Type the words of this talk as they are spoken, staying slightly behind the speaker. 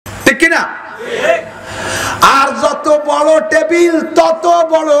ঠিক কি না? আর যত বড় টেবিল তত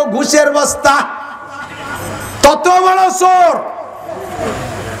বড় ঘুষের বস্তা, তত বড় চোর।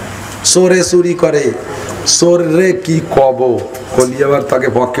 চোরে চুরি করে, চোর রে কি কব, কলি আবার তাকে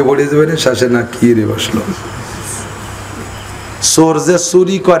পক্ষে পড়ে যাবে না শেষে না কি রে বসলো। চোর যে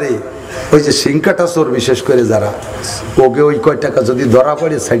চুরি করে, ওই যে সিংকাটা চোর বিশেষ করে যারা, ওকে ওই কয় টাকা যদি ধরা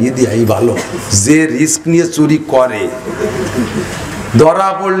পড়ে ছাড়িয়ে দিয়াই ভালো। যে রিস্ক নিয়ে চুরি করে, ধরা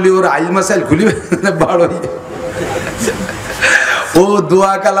পড়লে ওর আইল মাসাইল খুলিবে বাড়ি, ও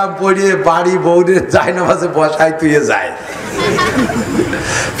দোয়া কালাম পড়িয়ে বাড়ি বউরে যায় না মাঝে বসায় তুইয়ে যায়,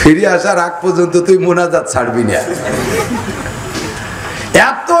 ফিরে আসার আগ পর্যন্ত তুই মোনাজাত ছাড়বি না।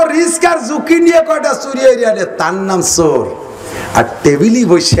 এত রিস্ক আর ঝুঁকি নিয়ে কয়টা চুরি হয়ে আনে, তার নাম চোর। আর টেবিলই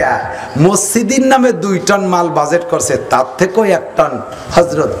বসিয়া মসজিদের নামে 2 টন মাল বাজেট করছে, তার থেকেও 1 টন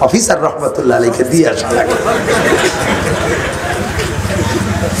হযরত অফিসার রহমতুল্লাহ আলাইহিকে দিয়ে আসা লাগে।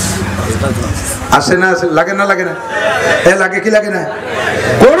 আসে না লাগে না? লাগে না? এ লাগে কি লাগে না?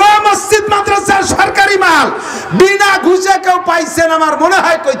 কোন মসজিদ মাদ্রাসার সরকারি মাল বিনা ঘুষে কেউ পাইছেন আমার মনে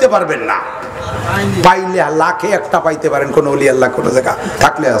হয় কইতে পারবেন না। পাইলে লাখে একটা পাইতে পারেন কোন ওলি আল্লাহ কোন জায়গা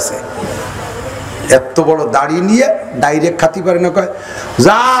থাকলে আছে। এত বড় দাড়ি নিয়ে ডাইরেক্ট খাতি পারে না, কয়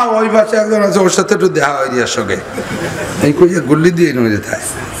যা ওই পাশে একজন আছে ওর সাথে একটু দেখা হয়ে যাওয়ার সঙ্গে এই কইয়া গুল্লি দিয়ে নিয়ে যেতে হয়।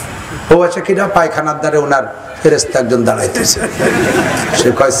 ও আছে কিনা পায়খানার দ্বারে ওনার ফেরেস্তা একজন দাঁড়াইতেছে, সে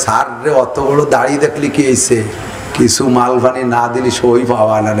কয় স্যার রে অত বড় দাড়ি দেখলি কি হয়েছে, কিছু মাল ভানি না দিলি সই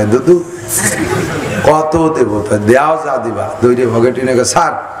পাওয়া না রে দুদু, কত দেবো তো দেওয়া যা দিবা দৈরে ভগেটি নেগে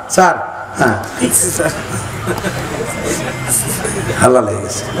স্যার স্যার। হ্যাঁ হালাল হয়ে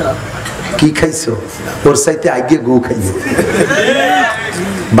গেছে। কি খাইছো? ওর চাইতে আগে গু খাইছো।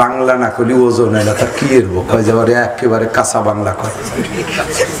 বাংলা না করলি ওজন হয় না, তা কি এরবো কয় যাবার একেবারে কাঁচা বাংলা কয়।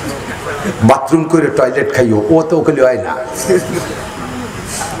 বাথরুম করে টয়লেট খাইও, ও তো ওখানে হয় না।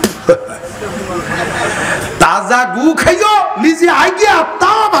 তাজা গু খাইও নিজে আইগিয়া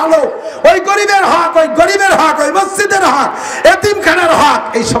তা ভালো। ওই গরিবের হক, ওই গরিবের হক, ওই মসজিদের হক, এতিমখানার হক,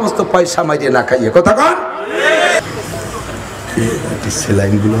 এই সমস্ত পয়সা মাইরে না খাইয়ে কথা কন।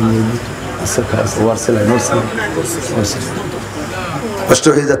 সেলাইনগুলো কষ্ট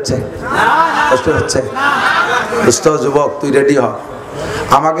হয়ে যাচ্ছে, কষ্ট হচ্ছে। যুবক তুই রেডি হ,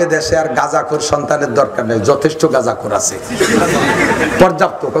 আমাকে দেশে আর গাঁজাখোর সন্তানের দরকার নেই, যথেষ্ট গাঁজাখোর আছে,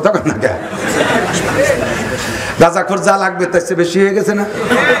 পর্যাপ্ত কথা কন না। গাঁজাখোর যা লাগবে তার চেয়ে বেশি হয়ে গেছে না?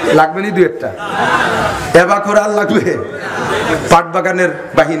 লাগবে নি 2-1টা এবাখোর আর লাগবে, পাট বাগানের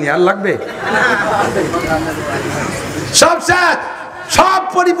বাহিনী আর লাগবে, সব শেষ, সব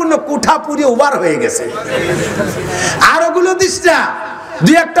পরিপূর্ণ কুঠা পুরি ওভার হয়ে গেছে। আর ওগুলো দিস না,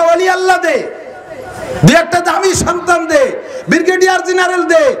 2-1টা ওলি আল্লাহ দে, 2-1টা দামি সন্তান দে, ব্রিগেডিয়ার জেনারেল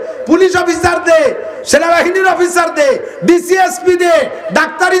দে, পুলিশ অফিসার দে, সেনাবাহিনীর অফিসার দে, ডিসিএসপি দে,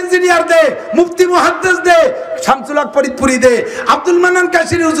 ডাক্তার ইঞ্জিনিয়ার দে, মুফতি মুহাদ্দিস দে, শামসুল হক ফরিদপুরি দে, আব্দুল মান্নান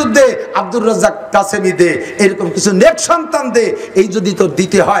কাশিরি হুজুর দে, আব্দুর রাজ্জাক কাসেমি দে, এরকম কিছু নেক সন্তান দে। এই যদি তোর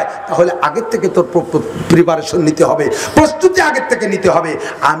দিতে হয় তাহলে আগের থেকে তোর প্রিপারেশন নিতে হবে, প্রস্তুতি আগের থেকে নিতে হবে।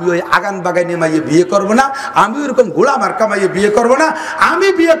 আমি ওই আগান বাগানে মাইয়ে বিয়ে করব না, আমি ওইরকম গোলাম আর কামাইয়ে বিয়ে করব না, আমি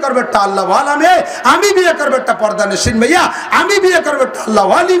বিয়ে করবো একটা আল্লাহ ওয়ালা মেয়ে, আমি বিয়ে করবো একটা পর্দানশীন মেয়া, আমি বিয়ে করবো একটা আল্লাহ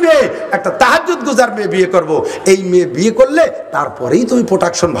ওয়ালি মেয়ে, একটা তাহাজ্জুদ গুজার মেয়ে বিয়ে করব। এই মেয়ে বিয়ে করলে তারপরেই তুমি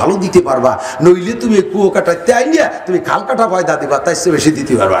প্রোটেকশন ভালো দিতে পারবা, নইলে তুমি কুয়ো কাটাইতে আইনিয়া তুমি খাল কাটা পয়দা দিবা, তাই সে বেশি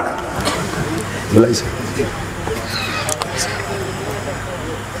দিতে পারবা না। বলাইছে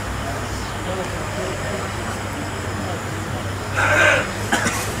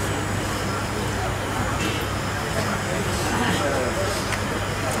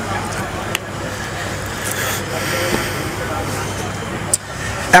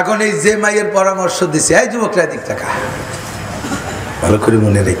এখন এই যে মায়ের পরামর্শ দিছে, এই যুবকরা দিক টাকা ভালো করে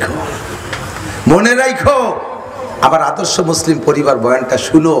মনে রেখো, মনে রাখো। আবার আদর্শ মুসলিম পরিবার বয়ানটা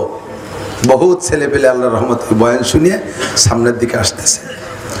শুনো, বহুত ছেলে পেলে আল্লাহ রহমত বয়ান শুনিয়ে সামনের দিকে আসতেছে,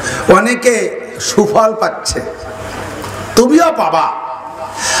 অনেকে সুফল পাচ্ছে, তুমিও পাবা।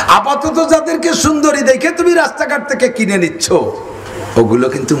 আপাতত যাদেরকে সুন্দরী দেখে তুমি রাস্তাঘাট থেকে কিনে নিচ্ছ, ওগুলো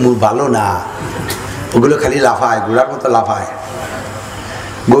কিন্তু ভালো না, ওগুলো খালি লাফায়, ঘোড়ার মতো লাফায়।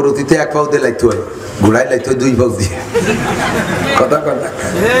 গরুতিতে 1 পাও দিয়ে লাইতে হয়, ঘোড়ায় লাইতে হয় 2 পাও দিয়ে, কথা কথা।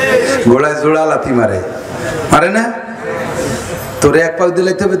 ঘোড়ায় জোড়া লাথি মারে, মারে না? তোরে 1 পাও দিয়ে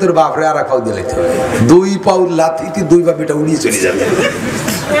লাইতে হবে, তোর বাপরে আর 1 পাও দিয়ে লাইতে হবে। 2 পাও লাথিতে 2 বাপিটা উড়িয়ে চলে যাবে,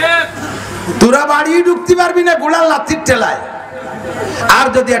 তোরা বাড়ি ঢুকতে পারবি না ঘোড়ার লাথির ঠেলায়। আর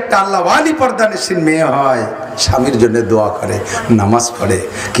যদি একটা আল্লাহ ওয়ালি পর্দানশীন মেয়ে হয়, স্বামীর জন্য দোয়া করে, নামাজ পড়ে,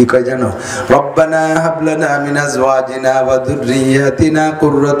 কি কয় জানো? রব্বানা হাব লানা মিন আজওয়াজিনা ওয়া যুররিয়াতিনা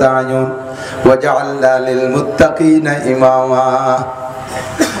কুররাতা আয়ুন ওয়াজআলনা লিল মুত্তাকিনা ইমামা।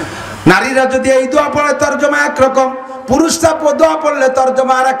 নারীরা যদি এই দোয়া পড়ে তরজমা একরকম, পুরুষরা দোয়া পড়লে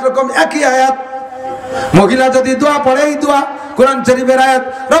তরজমা আর একরকম, একই আয়াত। মহিলা যদি দোয়া পড়ে এই দোয়া, কোরআন শরীফের আয়াত,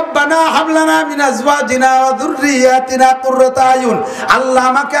 রব্বানা হাবলানা মিন আজওয়াজিনা ওয়া যুররিয়াতিনা কুররাতা আয়ুন, আল্লাহ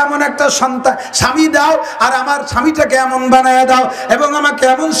আমাকে এমন একটা সন্তান স্বামী দাও, আর আমার স্বামীটাকে এমন বানায় দাও, এবং আমাকে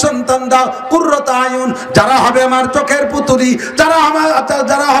এমন সন্তান দাও কুররাতা আয়ুন, যারা হবে আমার চোখের পুতুলি, যারা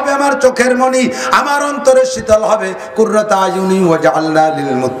হবে আমার চোখের মণি, আমার অন্তরে শীতল হবে। কুররাতা আয়ুনি ওয়াজআলনা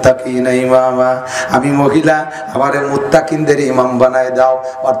লিল মুত্তাকিনা ইমামা, আমি মহিলা, আমারে মুত্তাকিনদের ইমাম বানায় দাও।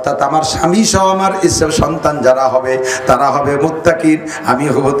 অর্থাৎ আমার স্বামী সহ আমার সন্তান যারা হবে তারা হবে মুত্তাকিন, আমি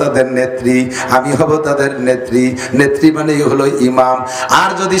হব তাদের নেত্রী, আমি হব তাদের নেত্রী। নেত্রী মানে হলো ইমাম। আর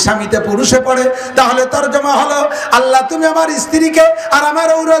যদি স্বামীতে পুরুষে পড়ে তাহলে তরজমা হলো, আল্লাহ তুমি আমার স্ত্রীকে আর আমার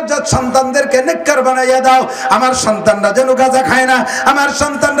ঔরজাত সন্তানদেরকে নেককার বানাইয়া দাও, আমার সন্তানরা যেন গাঁজা খায় না, আমার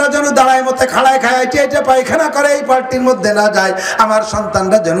সন্তানরা যেন দাঁড়ায় মতে খাড়ায় খায় এটা পায়খানা করে এই পার্টির মধ্যে না যায়, আমার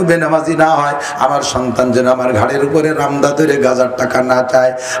সন্তানরা যেন বেনামাজি না হয়, আমার সন্তান যেন আমার ঘাড়ের উপরে রামদা ধরে গাঁজার টাকা না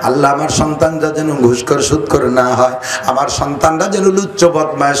চায়, আল্লাহ আমার সন্তানরা যেন ঘুষখোর সুদখোর না হয়, আমার সন্তানরা যেন লুচ্চ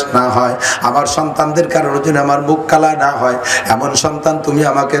বদমাশ না হয়, আমার সন্তানদের কারণে যেন আমার মুখ কালা না হয়, এমন সন্তান তুমি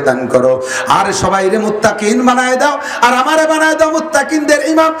আমাকে দান করো। আর সবাই রে মুত্তাকিন বানায় দাও, আর আমারে বানায় দাও মুত্তাকিনদের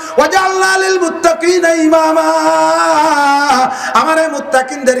ইমাম। ওয়াজআলনা লিল মুত্তাকিনা ইমামা, আমারে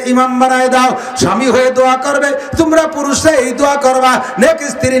মুত্তাকিনদের ইমাম বানায় দাও। স্বামী হয়ে দোয়া করবে, তোমরা পুরুষরা এই দোয়া করবা, নেক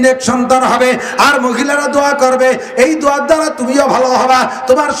স্ত্রী নেক সন্তান হবে, আর মহিলারা দোয়া করবে, এই দোয়ার দ্বারা তুমিও ভালো হবা,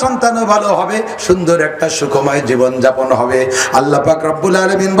 তোমার সন্তানও ভালো হবে, সুন্দর একটা সুখময় জীবন যাপন হবে। আল্লাহ পাক রব্বুল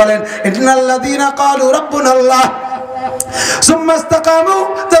আলামিন বলেন, ইন্নাল্লাযীনা ক্বালু রাব্বুনাল্লাহ সুম্মা ইসতাকামু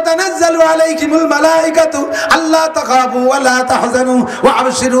তাতানাজ্জালু আলাইহিমুল মালাইকাতু আল্লা তাখাফু ওয়া লা তাহজানু ওয়া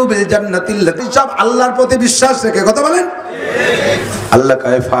আবশিরু বিল জান্নাতিল্লাতী, সব আল্লাহর প্রতি বিশ্বাস রেখে কথা বলেন। আল্লাহ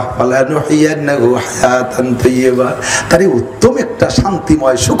কায়ফা ফালানুহিয়ান্নাহু হায়াতান তাইয়্যিবা, তার উত্তম একটা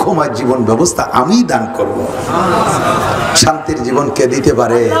শান্তিময় সুখময় জীবন ব্যবস্থা আমি দান করব। শান্তির জীবন কে দিতে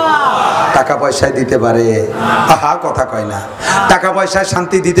পারে? টাকা পয়সায় দিতে পারে? আহা, কথা কয় না। টাকা পয়সায়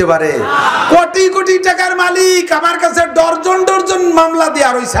শান্তি দিতে পারে? কোটি কোটি টাকার মালিক আমার কাছে ডর্জন ডর্জন মামলা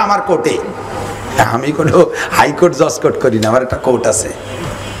দেওয়া রয়েছে আমার কোর্টে। আমি কোনো হাইকোর্ট জজ কোর্ট করি না, আমার একটা কোর্ট আছে।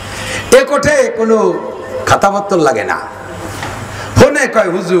 এ কোর্টে কোনো খাতাপত্র লাগে না। ফোনে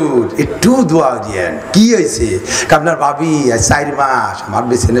কয়, হুজুর একটু দোয়া দিয়েন। কি হয়েছে? আপনার ভাবি 4 মাস আমার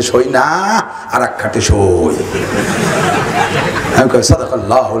বিছানে শোয় না, আর এক খাটে শোয়। আমি কই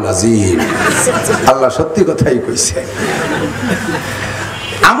সাদাকাল্লাহুল আযীম, আল্লাহ সত্যি কথাই কইছে।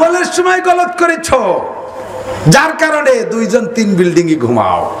 আমলের সময় গলত করেছো, যার কারণে 2 জন 3 বিল্ডিংই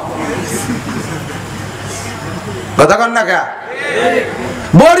ঘুমাও। কথা কন না কা?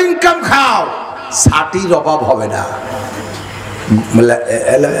 বোর ইনকাম খাও, ছাটির অভাব হবে না।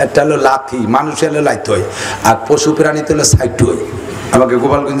 একটা হলো লাথি, মানুষ এলো লাইত হয়, আর পশু প্রাণী তো হলো সাইট হয়। আমাকে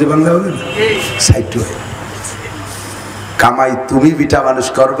গোপালগঞ্জে বাংলা হবে না, সাইট হয়। কামাই তুমি বিটা মানুষ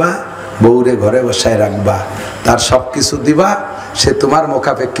করবা, বউরে ঘরে বসায় রাখবা, তার সব কিছু দিবা, সে তোমার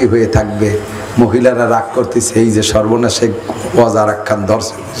মুখাপেক্ষী হয়ে থাকবে। মহিলারা রাগ করতেছে, এই যে সর্বনাশে ওয়াজ আরাক্কান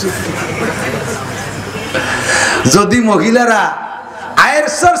ধরছে। যদি মহিলারা আয়ের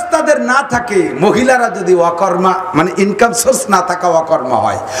সোর্স তাদের না থাকে, মহিলারা যদি অকর্মা মানে ইনকাম সোর্স না থাকা অকর্মা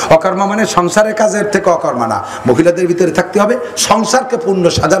হয়, অকর্মা মানে সংসারের কাজের থেকে অকর্মা না, মহিলাদের ভিতরে থাকতে হবে সংসারকে পূর্ণ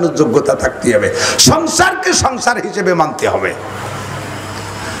সাজানোর যোগ্যতা থাকতে হবে, সংসারকে সংসার হিসেবে মানতে হবে।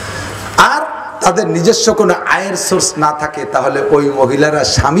 আর তাদের নিজস্ব কোনো আয়ের সোর্স না থাকে, তাহলে ওই মহিলারা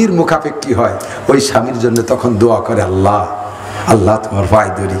স্বামীর মুখাপেক্ষী হয়, ওই স্বামীর জন্য তখন দোয়া করে, আল্লাহ আল্লাহ তোমার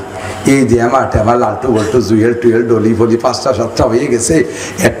পায়ে ধরি, এই যে আমার লালটু বল্টু জুয়েল টুয়েল ডলি ফলি 5টা 7টা হয়ে গেছে,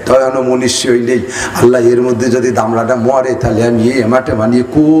 একটা মনুষ্যই নেই, আল্লাহ এর মধ্যে যদি দামড়াটা মরে তাহলে আমি এই এমাটে মানিয়ে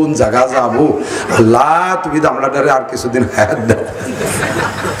কোন জায়গা যাবো, আল্লাহ তুমি দামড়াটারে আর কিছুদিন হায়াত দাও,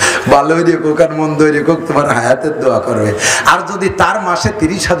 ভালোই রেখুক আর মন্দই রেখুক, তোমার হায়াতের দোয়া করবে। আর যদি তার মাসে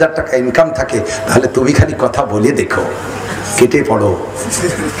 30,000 টাকা ইনকাম থাকে, তাহলে তুমি খালি কথা বলে দেখো, কেটে পড়ো,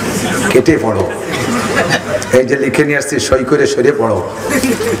 কেটে পড়ো, এই যে লিখে নিয়ে আসছি সই করে সরে পড়ো,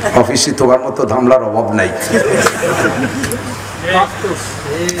 অফিসে তোমার মতো ধামলার অভাব নাই।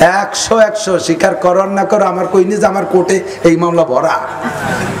 100 স্বীকার করো না করো, আমার কইনি যে আমার কোর্টে এই মামলা ভরা।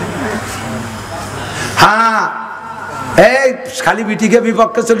 হ্যাঁ, এই খালি বিটিকে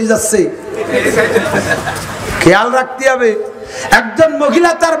বিপক্ষে চলে যাচ্ছে, খেয়াল রাখতে হবে। একজন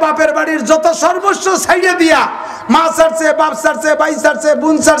মহিলা তার বাপের বাড়ির যত সর্বস্ব ছাইড়ে দিয়া মা ছাড়ছে, বাপ ছাড়ছে, ভাই ছাড়ছে,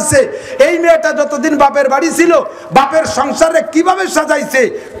 বোন ছাড়ছে। এই মেয়েটা যতদিন বাপের বাড়ি ছিল, বাপের সংসারে কিভাবে সাজাইছে,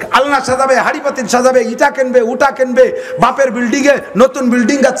 আলনা সাজাবে, হাড়িপাতিল সাজাবে, ইটা কিনবে, উটা কিনবে, বাপের বিল্ডিং এ নতুন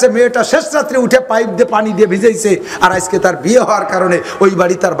বিল্ডিং আছে, মেয়েটা শেষ রাত্রে উঠে পাইপ দিয়ে পানি দিয়ে ভিজাইছে। আর আজকে তার বিয়ে হওয়ার কারণে ওই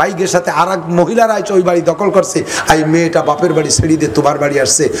বাড়ি তার ভাইয়ের সাথে আর এক মহিলারা এসে ওই বাড়ি দখল করছে। আর এই মেয়েটা বাপের বাড়ি ছেড়ে দিয়ে তোমার বাড়ি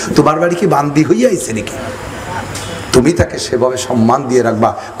আসছে। তোমার বাড়ি কি বান্দি হইয়া আইছে নাকি? তুমি তাকে সেভাবে সম্মান দিয়ে রাখবা।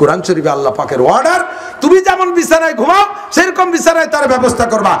 কোরআন শরীফে আল্লাহ পাকের অর্ডার, তুমি যেমন বিছানায় ঘুমাও সেরকম বিছানায় তার ব্যবস্থা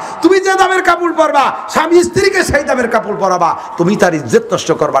করবা। তুমি যে দামের কাপড় পরবা, স্বামী স্ত্রীকে সেই দামের কাপড় পরাবা। তুমি তার ইজ্জত নষ্ট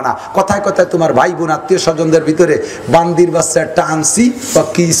করবা না। কথায় কথায় তোমার ভাই বোন আত্মীয় স্বজনদের ভিতরে বান্দির বাচ্চা একটা আনছি বা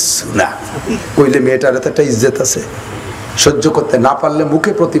কিছু না কইলে মেয়েটার এত একটা ইজ্জত আছে। সহ্য করতে না পারলে,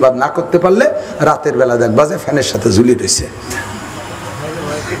 মুখে প্রতিবাদ না করতে পারলে, রাতের বেলা দেখবা যে ফ্যানের সাথে ঝুলিয়ে রয়েছে।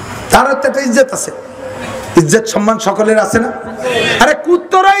 তার একটা ইজ্জত আছে। ইজ্জত সম্মান সকলের আছে না? আরে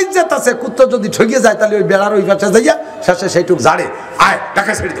কুত্তরা ইজ্জত আছে। কুত্ত যদি ঠকে যায় তাহলে ওই বেড়ার ওই পাশে যাইয়া শেষে সেইটুক জাড়ে, আয়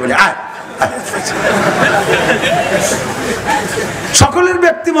টাকা ছেড়ে দিতে বলে, আয়। সকলের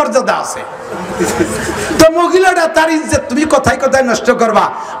ব্যক্তি মর্যাদা আছে। তো মহিলাটা তার ইজ্জত তুমি কথায় কথায় নষ্ট করবা।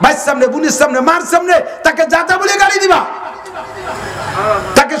 ভাইয়ের সামনে, বোনের সামনে, মার সামনে তাকে যাতা বলে গালি দিবা,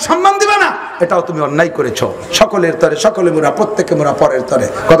 তাকে সম্মান দিবা না, এটাও তুমি অন্যায় করেছো। সকলের তরে সকলে মোরা, প্রত্যেকে মোরা পরের তরে।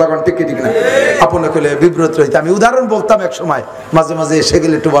 কথা কোন ঠিক ঠিক না? আপন কইলে বিব্রত রইতে। আমি উদাহরণ বলতাম এক সময়, মাঝে মাঝে এসে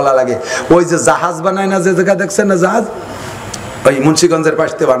গেলে একটু বলা লাগে। ওই যে জাহাজ বানায় না, যে জায়গা দেখছেন না জাহাজ, ওই মুন্সিগঞ্জের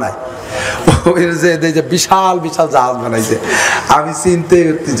পাশে বানায়, ওই যে বিশাল বিশাল জাহাজ বানাইছে। আমি চিনতে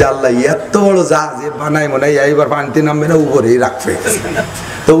করতেছি আল্লাহ এত বড় জাহাজ বানাই মনে হয় এইবার পানিতে নামবে না, উপরেই রাখবে।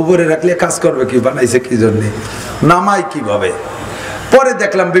 তো উপরে রাখলে কাজ করবে কি? বানাইছে কি জন্যে, নামাই কিভাবে? পরে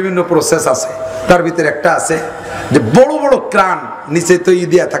দেখলাম বিভিন্ন প্রসেস আছে। তার ভিতরে একটা আছে যে বড় বড় ক্রান নিচে তৈরি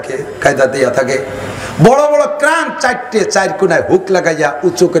দিয়া থাকে, কায়দা দিয়া থাকে। বড় বড় ক্রান চারটে, চার কোনায় হুক লাগাইয়া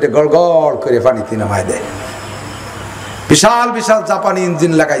উঁচু করে গড় গড় করে পানিতে নামায় দেয়। বিশাল বিশাল জাপানি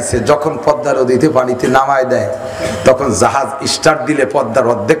ইঞ্জিন লাগাইছে। যখন পদ্মা নদীতে পানিতে নামায় দেয় তখন জাহাজ স্টার্ট দিলে পদ্মার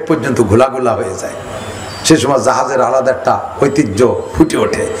অর্ধেক পর্যন্ত ঘোলাঘোলা হয়ে যায়। সে সময় জাহাজের আলাদা একটা ঐতিহ্য ফুটে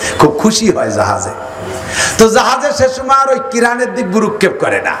ওঠে, খুব খুশি হয় জাহাজে। তো জাহাজের সে সময় আর ওই কিরানের দিক ভ্রুক্ষেপ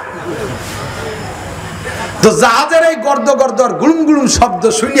করে না। তো জাহাজের এই গর্দ গর্দ আর গুলুম গুলুম শব্দ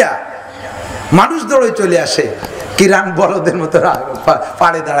শুনিয়া মানুষ দৌড়ে চলে আসে। কিরান বলদের মতো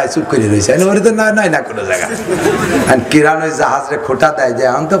পাড়ে দাঁড়ায় চুপ করে রয়েছে, ওরে তো নাই না কোনো জায়গায়। কিরান ওই জাহাজে খোটা দেয় যে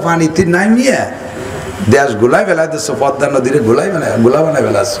এখন তো পানিতে নামিয়ে দেশ গোলাই বেলা দিচ্ছ, পদ্মা নদীরে গোলা বানায়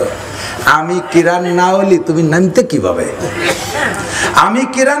বেলাচ্ছ। আমি কিরান না হলি তুমি নামতে কিভাবে? আমি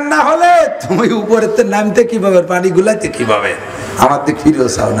কিরান না হলে তুমি উপরেতে নামতে কিভাবে, পানি গুলাইতে কিভাবে? আমার দিক ফিরেও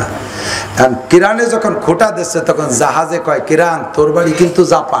চাও না। কারণ কিরানে যখন খোটা দিচ্ছে তখন জাহাজে কয়, কিরান তোর বাড়ি কিন্তু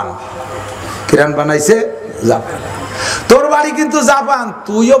জাপান। কিরান বানাইছে জাপান, তোর বাড়ি কিন্তু জাপান,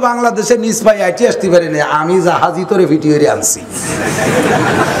 তুইও বাংলাদেশের নিজ পাই আইটি আসতে পারিনি, আমি জাহাজই তোরে ভিটিয়ে আনছি।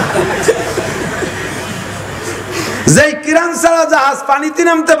 যেই কিরান ছাড়া জাহাজ পানিতে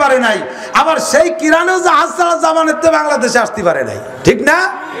নামতে পারে নাই, আবার সেই কিরানও জাহাজ ছাড়া জাপানেতে বাংলাদেশে আসতে পারে নাই। ঠিক না?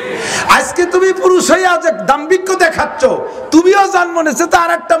 আজকে তুমি পুরুষ হইয়া যে দাম্ভিক্য দেখাচ্ছ, তুমিও জন্ম নিয়েছে তার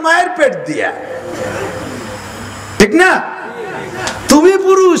একটা মায়ের পেট দিয়া। ঠিক না? তুমি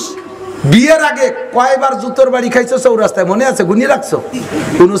পুরুষ, বিয়ের আগে কয়বার জুতোর বাড়ি খাইছো চৌরাস্তায়, মনে আছে? গুনিয়ে রাখছো?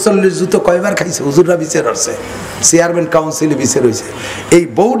 39 জুতো কয়বার খাইছো? হুজুররা বিচার হচ্ছে, চেয়ারম্যান কাউন্সিলে বিচার হয়েছে। এই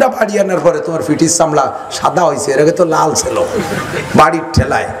বউটা বাড়ি আনার পরে তোমার ফিটির চামড়া সাদা হয়েছে, এর আগে তো লাল ছিল বাড়ির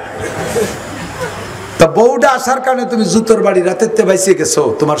ঠেলায়। তা বউটা আসার কারণে তুমি জুতোর বাড়ি রাতের বাইসে গেছো,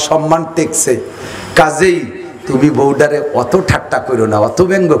 তোমার সম্মান টেকছে। কাজেই তুমি বউটারে অত ঠাট্টা করো না, অত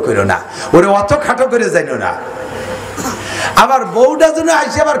ব্যঙ্গ করো না, ওরে অত খাটো করে যাইনো না। আবার বউটা যেন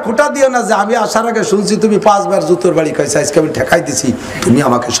আইসে আবার খুঁটা দিও না যে আমি আসার আগে শুনছি তুমি 5 বার জুতোর বাড়ি খাইছো, আজকে আমি ঠেকাই দিছি। তুমি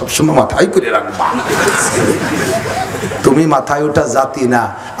আমাকে সবসময় মাথায় করে রাখবা। তুমি মাথায় ওটা জাতি না,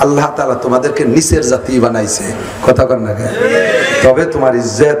 আল্লাহ তাআলা তোমাদেরকে নিচের জাতি বানাইছে। কথা কর না? তবে তোমার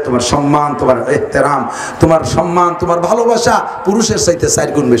ইজ্জত, তোমার সম্মান, তোমার ইহতেরাম, তোমার সম্মান, তোমার ভালোবাসা পুরুষের চাইতে 4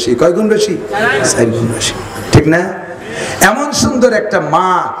 গুণ বেশি। কয় গুণ বেশি? 4 গুণ বেশি। ঠিক না? এমন সুন্দর একটা মা,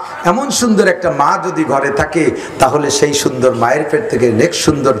 এমন সুন্দর একটা মা যদি ঘরে থাকে, তাহলে সেই সুন্দর মায়ের পেট থেকে নেক্সট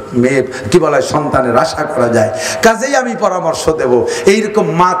সুন্দর মেয়ে কি বলা হয় সন্তানের আশা করা যায়। কাজেই আমি পরামর্শ দেব, এইরকম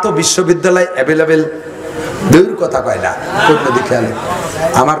মা তো বিশ্ববিদ্যালয় অ্যাভেলেবেল, দূর কথা কয় না। অন্যদিকে আলো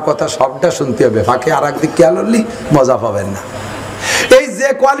আমার কথা সবটা শুনতে হবে, ফাঁকে আর একদিক খেয়াল হলি মজা পাবেন না। এই যে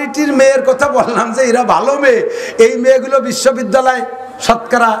কোয়ালিটির মেয়ের কথা বললাম যে এরা ভালো মেয়ে, এই মেয়েগুলো বিশ্ববিদ্যালয়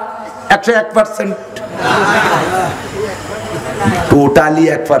শতকরা 101%, টোটালি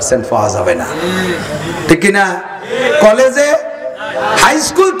 1% পাওয়া যাবে না। ঠিক না? কলেজে হাই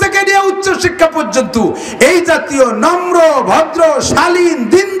স্কুল থেকে নিয়ে উচ্চ শিক্ষা পর্যন্ত এই জাতীয় নম্র ভদ্র শালীন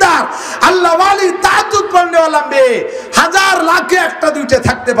দিনদার আল্লাহ ওয়ালি তাহাজ্জুদ পড়নেওয়ালা মেয়ে হাজার লাখে একটা দুইটা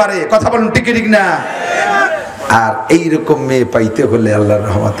থাকতে পারে। কথা বলুন ঠিক ঠিক না? আর এইরকম মেয়ে পাইতে হলে আল্লাহর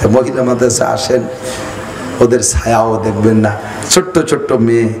রহমতে মহিলা মাদ্রাসা আসেন, ওদের ছায়াও দেখবেন না। ছোট্ট ছোট্ট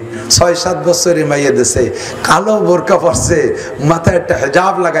মেয়ে 6-7 বছরের মাইয়ে দেশে কালো বোরকা পরছে, মাথায় একটা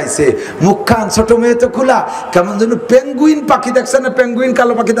হেজাব লাগাইছে, মুখখান ছোট মেয়ে তো খোলা, কেমন যেন পেঙ্গুইন পাখি দেখছে না, পেঙ্গুইন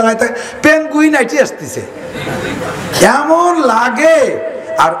কালো পাখি দাঁড়ায় থাকে, পেঙ্গুইন আইটি আসতেছে এমন লাগে।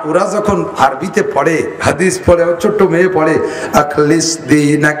 আর ওরা যখন আরবিতে পড়ে, হাদিস পড়ে, ছোট্ট মেয়ে পড়ে আখলিস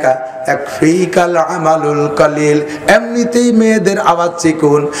দিনাকা একফিকাল আমালুল কালিল, এমনিতেই মেয়েদের আওয়াজ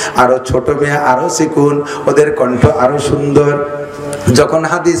চিকুন, আরো ছোট মেয়ে আরো চিকুন, ওদের কণ্ঠ আরো সুন্দর। যখন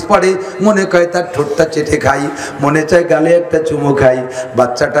হাদিস পড়ে মনে কয় তার ঠোঁটটা চেটে খাই, মনে চায় গালে একটা চুমু খাই,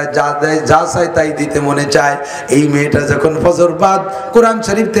 বাচ্চাটা যা দেয় যা চায় তাই দিতে মনে চায়। এই মেয়েটা যখন ফজর বাদ কোরআন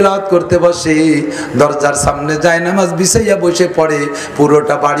শরীফ তেলাওয়াত করতে বসে, দরজার সামনে যায় নামাজ বিছাইয়া বসে পড়ে,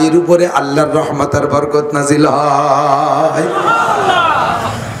 পুরোটা বাড়ির উপরে আল্লাহর রহমত আর বরকত নাজিল হয়।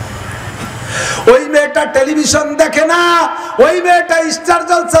 ওই মেয়েটা টেলিভিশন দেখে না, ওই মেয়েটা স্টার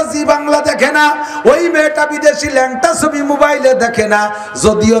জলসা জি বাংলা দেখে না, ওই মেয়েটা বিদেশি ল্যাংটা ছবি মোবাইলে দেখে না।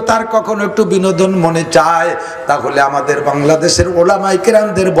 যদিও তার কখনো একটু বিনোদন মনে চায়, তাহলে আমাদের বাংলাদেশের ওলামায়ে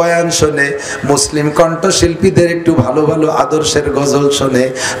কেরামদের বয়ান শোনে, মুসলিম কণ্ঠশিল্পীদের একটু ভালো ভালো আদর্শের গজল শোনে।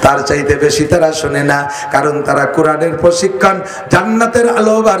 তার চাইতে বেশি তারা শোনে না, কারণ তারা কোরআনের প্রশিক্ষণ, জান্নাতের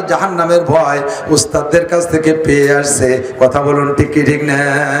আলো আর জাহান্নামের ভয় উস্তাদদের কাছ থেকে পেয়ে আসছে। কথা বলুন ঠিক কি ঠিক না?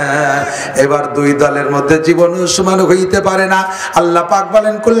 এবার দুই দলের মধ্যে জীবন সমান হইতে পারে না। আল্লাহ পাক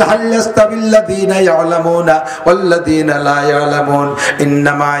বলেন কুল হাল ইয়াস্তাবিল্লাযীনা ইয়ালামুনা ওয়াল্লাযীনা লা ইয়ালামুন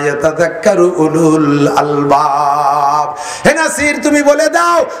ইন্নামা ইয়াতাযাক্কারু উলুল আলবাব। হে নাসির, তুমি বলে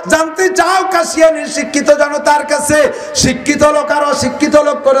দাও, জানতে চাও কাশিয়ানির শিক্ষিত জনতার কাছে শিক্ষিত লোক আর অশিক্ষিত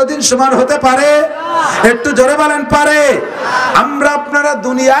লোক কোনদিন সমান হতে পারে? একটু জোরে বলেন পারে? আমরা আপনারা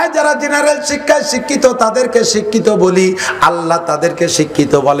দুনিয়ায় যারা জেনারেল শিক্ষায় শিক্ষিত তাদেরকে শিক্ষিত বলি, আল্লাহ তাদেরকে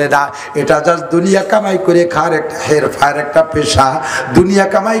শিক্ষিত বলে না। এটা জাস্ট দুনিয়া কামাই করে খাওয়ার একটা হেরফের একটা পেশা, দুনিয়া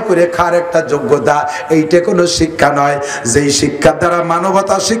কামাই করে খাওয়ার একটা যোগ্যতা। এইটা কোনো শিক্ষা নয়। যেই শিক্ষার দ্বারা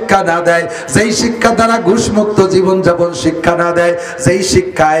মানবতা শিক্ষা না দেয়, যেই শিক্ষার দ্বারা ঘুষমুক্ত জীবনযাপন শিক্ষা না দেয়, যেই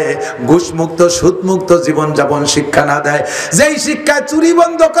শিক্ষায় ঘুষমুক্ত সুদমুক্ত জীবনযাপন শিক্ষা না দেয়, যেই শিক্ষায় চুরি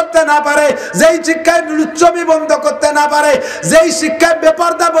বন্ধ করতে না পারে, যেই শিক্ষায় লুচ্চমি বন্ধ করতে না পারে, যেই শিক্ষায়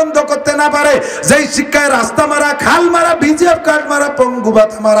বেপরদা বন্ধ করতে না পারে, যেই শিক্ষায় রাস্তা মারা, খাল মারা, ভিজিএফ কার্ড মারা,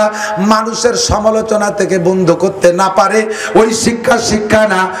 পঙ্গুবাত মারা, মানুষের সমালোচনা থেকে বন্ধ করতে না পারে, ওই শিক্ষা শিক্ষা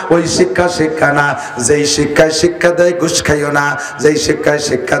না, ওই শিক্ষা শিক্ষা না। যেই শিক্ষায় শিক্ষা দেয় ঘুষ খাইও না, যেই শিক্ষায়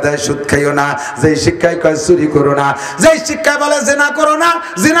শিক্ষা দেয় সুদ খাইও না, যেই শিক্ষায় কয় চুরি করো না, যেই শিক্ষায় বলে জিনা করো না,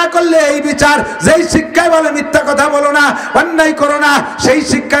 জিনা করলে এই বিচার, যেই শিক্ষায় বলে মিথ্যা কথা বলো না, অন্যায় করো না, সেই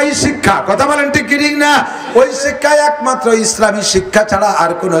শিক্ষাই শিক্ষা। কথা বলেন ঠিক কি ঠিক না? ওই শিক্ষায় একমাত্র ইসলামী শিক্ষা ছাড়া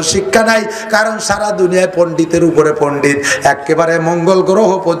আর কোনো শিক্ষা নাই। কারণ সারা দুনিয়ায় পণ্ডিতের উপরে পণ্ডিত, একেবারে মঙ্গল গ্রহ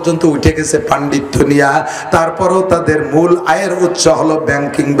পর্যন্ত উঠে গেছে পাণ্ডিত্য নিয়া। তারপরও তাদের মূল আয়ের উৎস হলো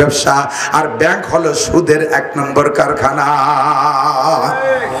ব্যাংকিং ব্যবসা, আর ব্যাংক হলো সুদের 1 নম্বর কারখানা।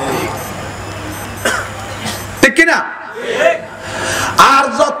 ঠিক কিনা? আর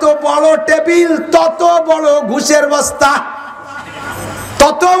যত বড় টেবিল তত বড় ঘুষের বস্তা,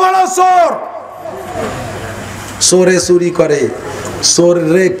 তত বড় চোর। চোরে চুরি করে, চোর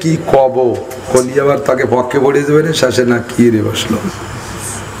রে কি কব, কলি আবার তাকে পক্ষে পড়ে যাবে না শাসে না কি রে বসলো।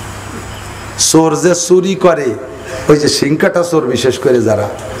 চোর যে চুরি করে, ওই যে সিংকাটা চোর বিশেষ করে যারা,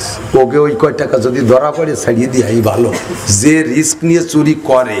 ওকে ওই কয় টাকা যদি ধরা পড়ে ছাড়িয়ে দিয়াই ভালো। যে রিস্ক নিয়ে চুরি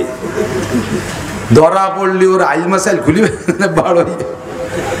করে, ধরা পড়লে ওর আইল মাসাইল খুলিবে বাড়ি,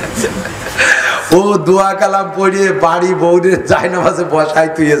 ও দোয়া কালাম পড়িয়ে বাড়ি বউরে যায় না মাঝে বসায়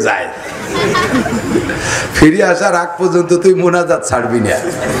তুই যায়, ফিরে আসার আগ পর্যন্ত তুই মোনাজাত ছাড়বি না।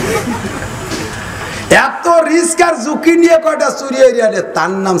 এত রিস্ক আর ঝুঁকি নিয়ে কয়টা চুরি হইয়া,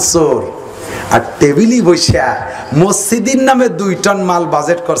 তার নাম চোর। আর টেবিলি বসিয়া মসজিদের নামে 2 টন মাল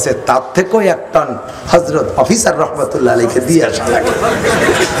বাজেট করছে, তার থেকেও 1 টন হযরত অফিসার রহমাতুল্লাহ আলাইহি দিয়ে আসা লাগে।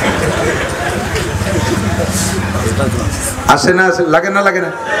 আসে না লাগে না? লাগে না?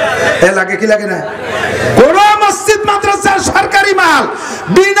 লাগে কি লাগে না? কোন মসজিদ মাদ্রাসার সরকারি মাল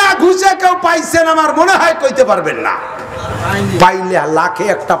বিনা ঘুষে কেউ পাইছেন আমার মনে হয় কইতে পারবেন না। পাইলে লাখে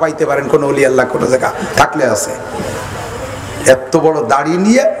একটা পাইতে পারেন কোন ওলি আল্লাহ কোন জায়গা থাকলে আছে। এত বড় দাড়ি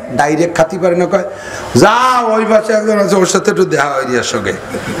নিয়ে ডাইরেক্ট খাতি পারে না, কয় যা ওই পাশে একজন আছে ওর সাথে একটু দেখা হয় দিয়ার সঙ্গে,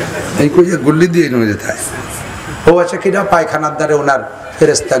 এই কইয়া গুল্লি দিয়ে নিয়ে যেতে হয়। ও আছে কিনা পায়খানার দ্বারে ওনার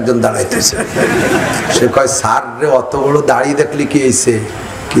ফেরেস্তা একজন দাঁড়াইতেছে, সে কয় স্যার রে অত বড় দাড়ি দেখলি কি হয়েছে,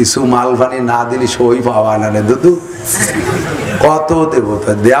 কিছু মাল পানি না দিলি সই পাওয়া না রে দুদু। কত দেব,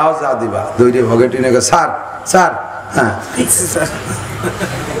 তো দেওয়া যা দিবা দৈরে ভগেটি নাকি স্যার স্যার, হ্যাঁ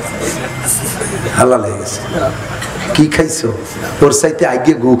হালাল হয়ে গেছে। কি খাইছো? ওর চাইতে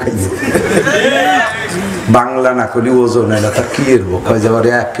আগে গু খাইয়ে। বাংলা না করলে ওজন হয় না, তার কি এরবো কয় যাবার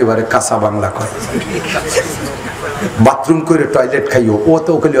একেবারে কাঁচা বাংলা কয়। বাথরুম করে টয়লেট খাইও, ও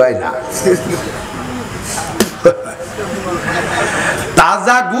তো ওকে হয় না।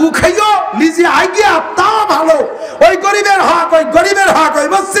 তাজা গু খাইও নিজে আগে, তা ভালো। ওই গরিবের হক, ওই গরিবের হক, ওই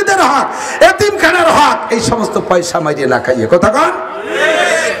মসজিদের হক, এতিমখানার হক, এই সমস্ত পয়সা মাইরে না খাইয়ে। কথা কন?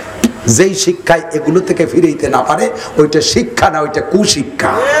 যেই শিক্ষায় এগুলো থেকে ফিরেইতে না পারে ওইটা শিক্ষা না, ওইটা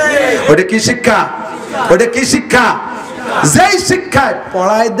কুশিক্ষা। ওইটা কি শিক্ষা? ওইটা কি শিক্ষা? যেই শিক্ষায়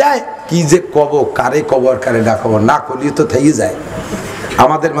পড়ায় দেয় কি যে কব, কারে কব আর কারে না খবর না করলেই তো থেয়ে যায়।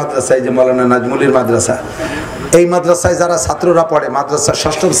 আমাদের মাদ্রাসায় যে মৌলানা নাজমুলের মাদ্রাসা, এই মাদ্রাসায় যারা ছাত্ররা পড়ে, মাদ্রাসার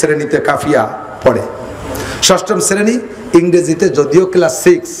 6ম শ্রেণীতে কাফিয়া পড়ে। 6ম শ্রেণী ইংরেজিতে যদিও ক্লাস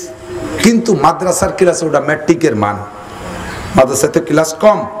 6, কিন্তু মাদ্রাসার ক্লাস ওটা ম্যাট্রিকের মান। মাদ্রাসাতে ক্লাস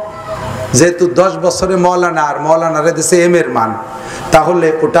কম, যেহেতু 10 বছরে মৌলানা, আর মৌলানার দেশে এম এর মান, তাহলে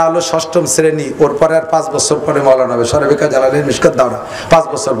ওটা হলো 6ম শ্রেণী। ওর পরে আর 5 বছর পরে মৌলানা হবে। সরবিকা জালালের মিশকাত দাওরা 5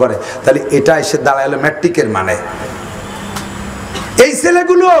 বছর পরে, তাহলে এটা এসে দাঁড়ালো ম্যাট্রিকের মানে। এই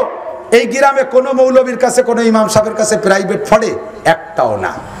ছেলেগুলো এই গ্রামে কোনো মৌলবীর কাছে, কোনো ইমাম সাহেবের কাছে প্রাইভেট পড়ে একটাও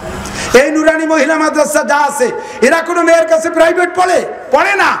না। এই নুরানি মহিলা মাদ্রাসা যা আছে, এরা কোনো মেয়ের কাছে প্রাইভেট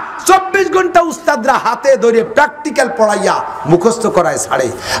পড়ে না। 24 ঘন্টা উস্তাদরা হাতে ধরে প্র্যাকটিক্যাল পড়াইয়া মুখস্থ করায় ছাড়ে।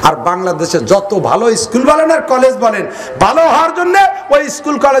 আর বাংলাদেশে যত ভালো স্কুল বলেন আর কলেজ বলেন, ভালো হওয়ার জন্য ওই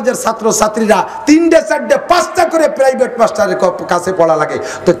স্কুল কলেজের ছাত্র ছাত্রীরা 3টে 4টে 5টা করে প্রাইভেট মাস্টারের কাছে পড়া লাগে।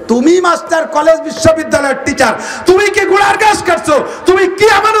 তো তুমি মাস্টার, কলেজ বিশ্ববিদ্যালয়ের টিচার, তুমি কি গোড়ার গাছ কাটছো? তুমি কি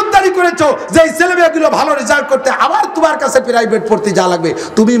আমানতদারি করেছো যে এই ছেলেমেয়েগুলো ভালো রেজাল্ট করতে আবার তোমার কাছে প্রাইভেট পড়তে যা লাগবে?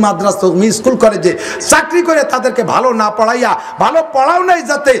 তুমি মাদ্রাসা, তুমি স্কুল কলেজে চাকরি করে তাদেরকে ভালো না পড়াইয়া, ভালো পড়াও নাই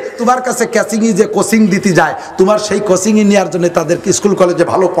যাতে তোমার কাছে ক্যাচিংই যে কোচিং দিতে যায়, তোমার সেই কোচিংই নেওয়ার জন্য তাদেরকে স্কুল কলেজে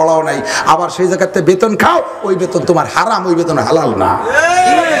ভালো পড়াও নাই, আবার সেই জায়গাতে বেতন খাও, ওই বেতন তোমার হারাম, ওই বেতন হালাল না।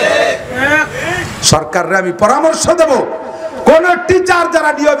 সরকাররে আমি পরামর্শ দেব, কোন টিচার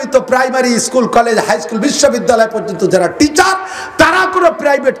যারা নিয়মিত primary school, college, high school, বিশ্ববিদ্যালয় পর্যন্ত যারা টিচার, তারা কোনো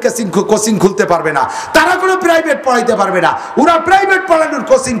প্রাইভেট কোচিং খুলতে পারবে না, তারা কোনো প্রাইভেট পড়াইতে পারবে না। ওরা প্রাইভেট পড়ানোর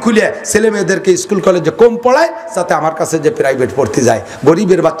কোচিং খুলে ছেলে মেয়েদেরকে স্কুল কলেজে কম পড়ায়, যাতে আমার কাছে যে প্রাইভেট পড়তে যায়।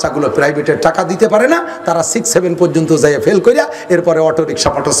 গরিবের বাচ্চাগুলো প্রাইভেটের টাকা দিতে পারে না, তারা 6-7 পর্যন্ত যাই ফেল করিয়া এরপরে অটো রিক্সা,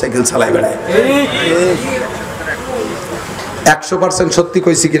 মোটরসাইকেল চালাই বেড়ায়। 100% সত্যি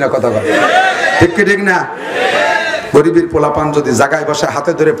কইছি কিনা কথা বলে? ঠিক কি ঠিক না? গরিবের পোলাপান যদি জায়গায় বসে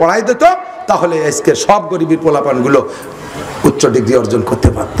হাতে ধরে পড়াই দিত, তাহলে আজকে সব গরিবের পোলাপানগুলো উচ্চ ডিগ্রি অর্জন করতে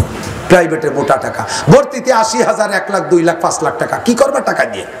পারত। প্রাইভেটে মোটা টাকা ভর্তিতে 80,000, 1 লাখ, 2 লাখ, 5 লাখ টাকা কি করবে টাকা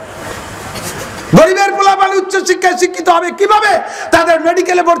দিয়ে? গরিবের পোলাপান উচ্চ শিক্ষায় শিক্ষিত হবে কিভাবে? তাদের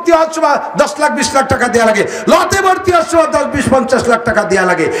মেডিকেলে ভর্তি হওয়ার সময় 10 লাখ, 20 লাখ টাকা দেওয়া লাগে, লতে ভর্তি হওয়ার সময় 10, 20, 50 লাখ টাকা দেওয়া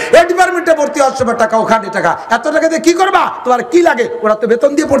লাগে, এই ডিপার্টমেন্টে ভর্তি হওয়ার সময় টাকা, ওখানে টাকা, এত টাকা দিয়ে কি করবা? তোমার কি লাগে? ওরা তো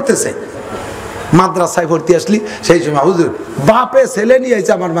বেতন দিয়ে পড়তেছে। মাদ্রাসায় ভর্তি আসলি সেই সময় হুজুর বাপে ছেলে নিয়ে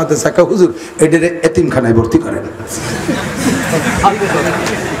আইছে আমার মাদ্রাসায়, হুজুর এটারে এতিমখানায় ভর্তি করেন।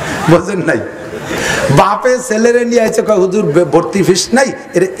 বুঝেন নাই? বাপে ছেলেরে নিয়ে আইছে, হুজুর ভর্তি ফিস নাই,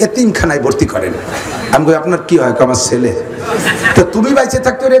 এর এতিমখানায় ভর্তি করেন। আমি কই আপনার কি হয়? আমার ছেলে। তো তুমি বাইচে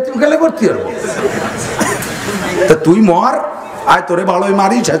থাকতে ওর এতিমখানায় ভর্তি হলো? তো তুই মর, আয় তোরে ভালোই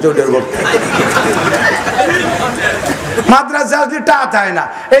মারিস, ওদের ভর্তি। মাদ্রাসা আসলে টাকা থাকে না,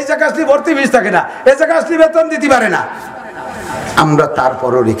 এই জায়গা আসলে ভর্তি ফিস থাকে না, এই জায়গা আসলে বেতন দিতে পারে না। আমরা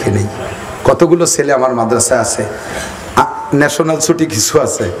তারপরও রেখে নেই। কতগুলো ছেলে আমার মাদ্রাসায় আছে, ন্যাশনাল ছুটি কিছু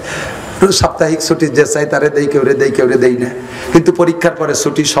আছে, সাপ্তাহিক ছুটি যে চাই তারে দেই, কেউরে দেই, কেউরে দেই না। কিন্তু পরীক্ষার পরে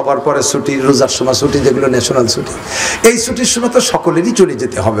ছুটি, সবার পরে ছুটি, রোজার সময় ছুটি, যেগুলো ন্যাশনাল ছুটি, এই ছুটির সময় তো সকলেরই চলে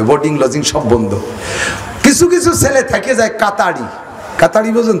যেতে হবে, বোর্ডিং লজিং সব বন্ধ। কিছু কিছু ছেলে থেকে যায় কাতারি, কাতারি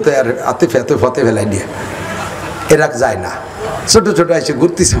বোঝেন তো, আর আতে ফতে ফেলাই নিয়ে এরা যায় না। ছোট ছোট এসে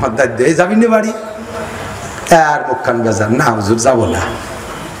ঘুরতেছে আমার দায়িত্ব, এই যাবি না বাড়ি? আর মুখখান বেজার, না হুজুর যাবো না।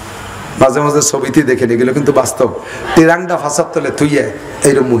 মাঝে মাঝে ছবিতে দেখে নি, এগুলো কিন্তু বাস্তব। তিরাংডা ফাঁসার তলে তুইয়ে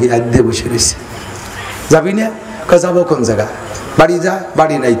এইরকম মুহি আজ দিয়ে বসে রয়েছে, যাবি না? যাবো কোন জায়গা? বাড়ি যা,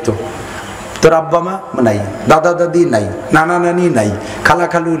 বাড়ি নাই তো, তোর আব্বা মা নাই, দাদা দাদি নাই, নানা নানি নাই, খালা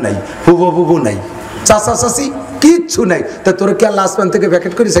খালু নাই, ফুবো ফুবু নাই, চাচা চাচি কিচ্ছু নাই। তা তোর কি আল্লাহ আসমান থেকে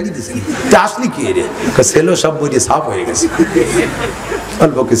প্যাকেট করে ছাড়িয়ে দিয়েছে? আসলি কি রে? ছেলে সব বই সাফ হয়ে গেছে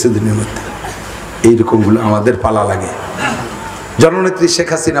অল্প কিছুদিনের মধ্যে। এইরকম গুলো আমাদের পালা লাগে। জননেত্রী শেখ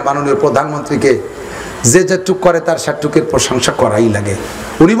হাসিনা মাননীয় প্রধানমন্ত্রীকে যে যেটুক করে তার সেটুকের প্রশংসা করাই লাগে।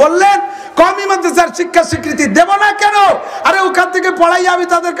 উনি বললেন কওমি মাদ্রাসার শিক্ষা স্বীকৃতি দেব না কেন? আরে ওখান থেকে পড়াই আমি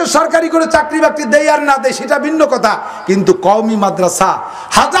তাদেরকে সরকারি করে চাকরি বাকরি দেই আর না দেই সেটা ভিন্ন কথা, কিন্তু কওমি মাদ্রাসা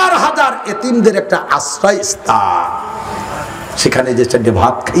হাজার হাজার এতিমদের একটা আশ্রয়স্থান। সেখানে যে চারটে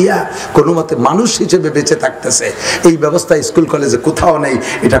ভাত খাইয়া কোনো মতে মানুষ হিসেবে বেঁচে থাকতেছে, এই ব্যবস্থা স্কুল কলেজে কোথাও নেই,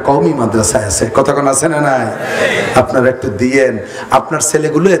 এটা কওমি মাদ্রাসায় আছে। কতক্ষণ আছে না নাই? আপনারা একটু দিয়েন, আপনার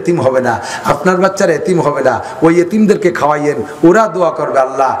ছেলেগুলো এতিম হবে না, আপনার বাচ্চারা এতিম হবে না, ওই এতিমদেরকে খাওয়াইয়েন, ওরা দোয়া করবে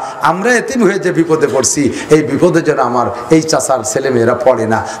আল্লাহ আমরা এতিম হয়ে যে বিপদে পড়ছি, এই বিপদে যেন আমার এই চাচার ছেলেমেয়েরা পড়ে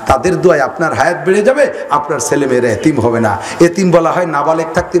না, তাদের দোয়ায় আপনার হায়াত বেড়ে যাবে, আপনার ছেলেমেয়েরা এতিম হবে না। এতিম বলা হয় নাবালেগ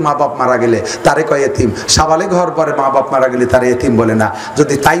থাকতে মা বাপ মারা গেলে, তারে কয় এতিম। সাবালেগ হওয়ার পরে মা বাপ মারা গেলে তারে এতিম বলে না।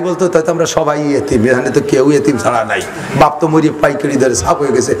 যদি তাই বলতো তাহলে আমরা সবাই এতিম, এখানে তো কেউ এতিম ছাড়া নাই। বাপ তো মরিয়ে পাইকারি ধরে সাপ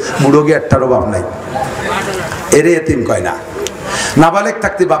হয়ে গেছে, বুড়ো গিয়ে একটারও বাপ নাই, এরে এতিম কয় না। নাবালেগ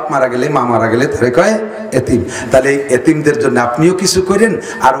থাকতে বাপ মারা গেলে মা মারা গেলে তারে কয় এতিম। তাহলে এই এতিমদের জন্য আপনিও কিছু করেন,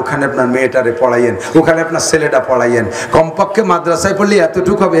 আর ওখানে আপনার মেয়েটারে পড়াইয়েন, ওখানে আপনার ছেলেটা পড়াইয়েন। কমপক্ষে মাদ্রাসায় পড়লে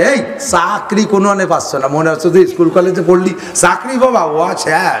এতটুকু হবে, এই চাকরি কোনো আনে পাচ্ছ না, মনে হচ্ছে যে স্কুল কলেজে পড়লি চাকরি বাবা ও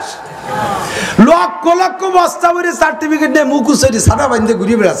শেষ। লক্ষ লক্ষ বস্তা ভরে সার্টিফিকেট নিয়ে মুখুসেরি সারা বান্ধে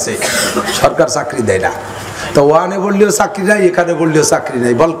ঘুরিয়ে বেড়াচ্ছে, সরকার চাকরি দেয় না। তো ওখানে বললেও চাকরি নাই, এখানে বললেও চাকরি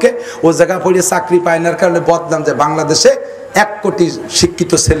নাই, বলকে ও জায়গা পড়ে চাকরি পায় না কারণে বদনাম যে বাংলাদেশে 1 কোটি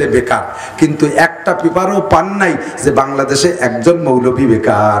শিক্ষিত ছেলে বেকার, কিন্তু একটা পেপারও পান নাই যে বাংলাদেশে একজন মৌলবী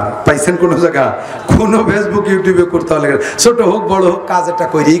বেকার। পাইছেন কোন জায়গা? কোন ফেসবুক ইউটিউবে করতে হলে ছোট হোক বড় হোক কাজ এটা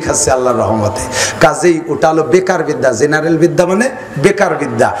করেই খাচ্ছে আল্লাহর রহমতে। কাজেই ওটা হলো বেকার বিদ্যা। জেনারেল বিদ্যা মানে বেকার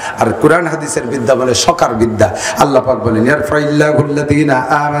বিদ্যা, আর কোরআন হাদিসের বিদ্যা মানে সকার বিদ্যা। আল্লাহ পাক বলেন ইয়ারফাইল্লাহুল্লাযীনা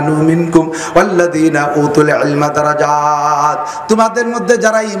আমানু মিনকুম ওয়াল্লাযীনা উতুল ইলমা দারাজাত, তোমাদের মধ্যে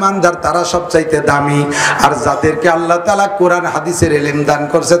যারা ঈমানদার তারা সবচাইতে দামি, আর যাদেরকে আল্লাহ তাআলা কোরআন হাদিসের ইলম দান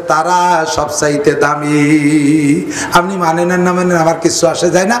করছে তারা সবচাইতে দামি। আপনি মানেন না মানেন আমার কিছু আসে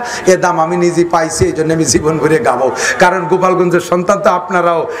যায় না, এ দাম আমি নিজে পাইছি, এই জন্য আমি জীবন ভরে গাবো। কারণ গোপালগঞ্জের সন্তান তো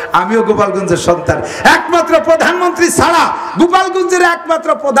আপনারাও, আমিও গোপালগঞ্জের সন্তান। একমাত্র প্রধানমন্ত্রী ছাড়া, গোপালগঞ্জের একমাত্র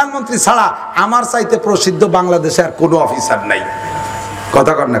প্রধানমন্ত্রী ছাড়া আমার চাইতে প্রসিদ্ধ বাংলাদেশে আর কোনো অফিসার নাই।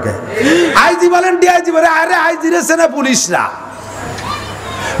 কথা কর না কে? আইজি বলেন ডিআইজি বলে, আরে আইজি রে সেনা পুলিশরা,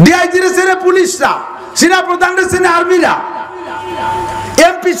 ডিআইজি রে সেনা পুলিশরা, সেনা প্রধান রে সেনা আর্মিরা,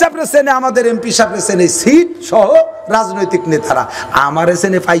 এমপি সাহেবরে সেনে আমাদের এমপি সাহেবরে সেনে সিট সহ রাজনৈতিক নেতারা, আমার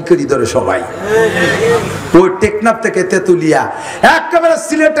সেনে পাইকারি ধরে সবাই। ওই টেকনাফ থেকে তেতুলিয়া একেবারে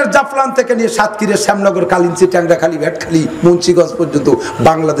সিলেটের জাফলং থেকে নিয়ে সাতক্ষীরা শ্যামনগর কালিঞ্চি ট্যাংরাখালী ভেটখালী মুন্সিগঞ্জ পর্যন্ত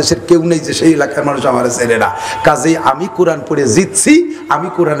বাংলাদেশের কেউ নেই যে সেই এলাকার মানুষ আমার চেনে না। কাজেই আমি কোরআন পড়ে জিতছি, আমি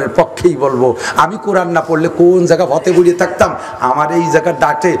কোরআনের পক্ষেই বলবো। আমি কোরআন না পড়লে কোন জায়গা ভতে বুড়িয়ে থাকতাম, আমার এই জায়গা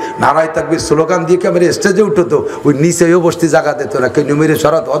ডাটে নারায় তাকবীর স্লোগান দিয়ে আমার স্টেজে উঠতো, ওই নিচেও বসতে জায়গা দিত না, কেউ মেরে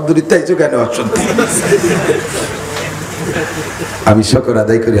সরাত অদূরিতে আইছো কেন অসন্তি। আমি শুকর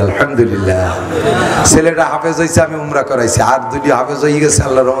আদায় করি আলহামদুলিল্লাহ। ছেলেটা হাফেজ হয়েছে, আমি উমরা করাইছি, আর দুটি হাফেজ হয়ে গেছে,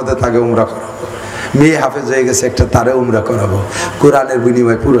 আল্লাহর রহমতে তাকে উমরা করাবো। মেয়ে হাফেজ হয়ে গেছে একটা, তারে উমরা করাবো। কোরআনের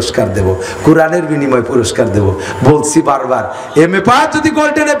বিনিময়ে পুরস্কার দেব, কোরআনের বিনিময়ে পুরস্কার দেব। বলছি বারবার, এমএ পাস যদি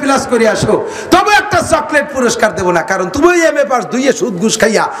গোল্ডেন এ প্লাস করে আসো তবে একটা চকলেট পুরস্কার দেব না, কারণ তুমি এমএ পাস দুইয়ে সুদ ঘুষ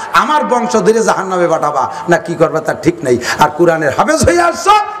খাইয়া আমার বংশ ধরে জাহান্নামে পাঠাবা না কি করবা তার ঠিক নাই। আর কোরআনের হাফেজ হয়ে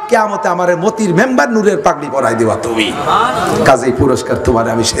আসছো, কিয়ামতে আমার মতির মেম্বার নূরের পাগড়ি পরাই দেবা তুমি। কাজেই পুরস্কার তোমার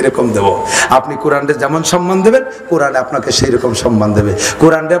আমি সেরকম দেব। আপনি কোরআনের যেমন সম্মান দেবেন, কোরআনে আপনাকে সেই রকম সম্মান দেবে।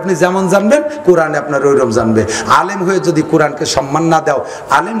 কোরআনে আপনি যেমন জানবেন, কোরআনে আপনার ওইরকম জানবে। আলেম হয়ে যদি কোরআনকে সম্মান না দাও,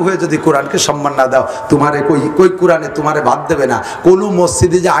 আলেম হয়ে যদি কোরআনকে সম্মান না দাও, তোমারে কই কোরআনে তোমারে বাদ দেবে না। কোনো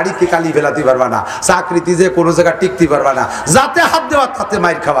মসজিদে যে আড়িতে কালি ফেলাতে পারবা না, চাকরিতে যে কোনো জায়গায় টিকতে পারবা না, যাতে হাত দেওয়া তাতে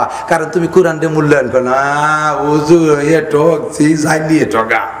মাইর খাওয়া, কারণ তুমি কোরআনকে মূল্যায়ন করো না। ওজু এ ঠকছি যাইনি এ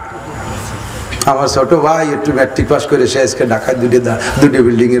ঠকা। আমার ছোট ভাই একটু ম্যাট্রিক পাস করে সে আজকে ঢাকায় দুটি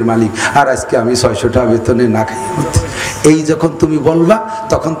বিল্ডিং এর মালিক, আর আজকে আমি 600 টাকা বেতনে না খাই। এই যখন তুমি বলবা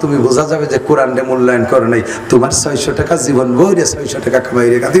তখন তুমি বোঝা যাবে যে কোরআনে মূল্যায়ন করো নাই। তোমার 600 টাকা জীবন বইরে 600 টাকা কামাই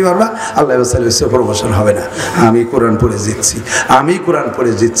রেখাতে পারবা, আল্লাহ প্রমোশন হবে না। আমি কোরআন পড়ে জিতছি, আমি কোরআন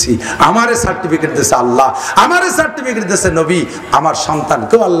পড়ে জিতছি। আমারে সার্টিফিকেট দিয়েছে আল্লাহ, আমারে সার্টিফিকেট দিয়েছে নবী, আমার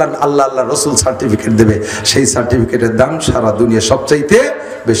সন্তানকেও আল্লাহ আল্লাহ আল্লাহ রসুল সার্টিফিকেট দেবে। সেই সার্টিফিকেটের দাম সারা দুনিয়া সবচাইতে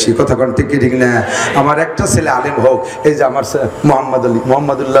বেশি। কথা কোন ঠিক ঠিক না? আমার একটা ছেলে আলেম হোক, এই যে আমার মোহাম্মদ আলী,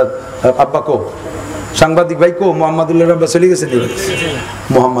 মোহাম্মদুল্লাহ আব্বা কো, সাংবাদিক ভাই কো, মোহাম্মদুল্লাহ আব্বা চলে গেছে।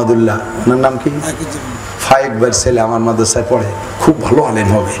 মোহাম্মদুল্লাহ ওনার নাম কি? ফায়েক ভাইয়ের ছেলে আমার মাদ্রাসায় পড়ে, খুব ভালো আলেম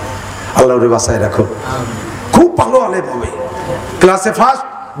হবে, আল্লাহ ওরে বাঁচায় রাখো। খুব ভালো আলেম হবে, ক্লাসে ফার্স্ট,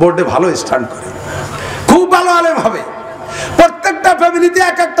 বোর্ডে ভালো স্ট্যান্ড করে, খুব ভালো আলেম হবে। প্রত্যেকটা ফ্যামিলিতে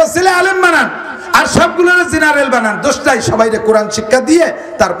এক একটা ছেলে আলেম বানান, আর সবগুলো জেনারেল বানান। দোষটাই সবাইরে কোরআন শিক্ষা দিয়ে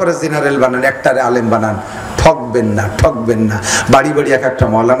তারপরে জেনারেল বানান, একটারে আলেম বানান। ঠকবেন না, ঠকবেন না। বাড়ি বাড়ি এক একটা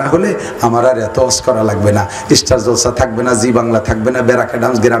মৌলানা হলে আমার আর এত অস করা লাগবে না, স্টার জলসা থাকবে না, জি বাংলা থাকবে না, বেরাকা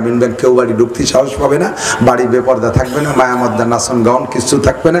ডান্স, গ্রামীণ ব্যাংক, কেউ বাড়ি ঢুকতে সাহস পাবে না, বাড়ি বেপর্দা থাকবে না, মায়ামদ্দা নাচন গাউন কিছু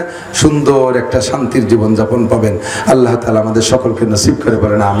থাকবে না, সুন্দর একটা শান্তির জীবনযাপন পাবেন। আল্লাহ তাআলা আমাদের সকলকে নসিব করে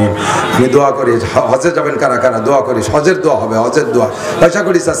বলেন আমিন। আমি দোয়া করি, হজে যাবেন কারা কারা দোয়া করি, হজের দোয়া হবে, হজের দোয়া পয়সা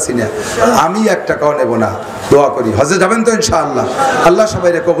করি চাচ্ছি না, আমি এক টাকাও নেব না, দোয়া করি। হজে যাবেন তো ইনশাআল্লাহ? আল্লাহ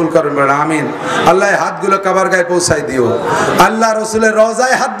সবাইকে কবুল করেন বলেন আমিন। আল্লাহ হাতগুলো কাবার গায়ে পৌঁছাই দিও, আল্লাহ রসুলের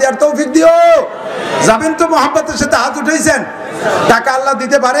রওজায় হাত দেওয়ার তৌফিক দিও। যাবেন তো মোহাব্বতের সাথে? হাত উঠাইছেন? টাকা আল্লাহ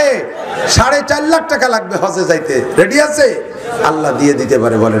দিতে পারে? 4.5 লাখ টাকা লাগবে হজে যাইতে, রেডি আছে? আল্লাহ দিয়ে দিতে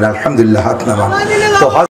পারে, বলেন আলহামদুলিল্লাহ, হাত নামান। তো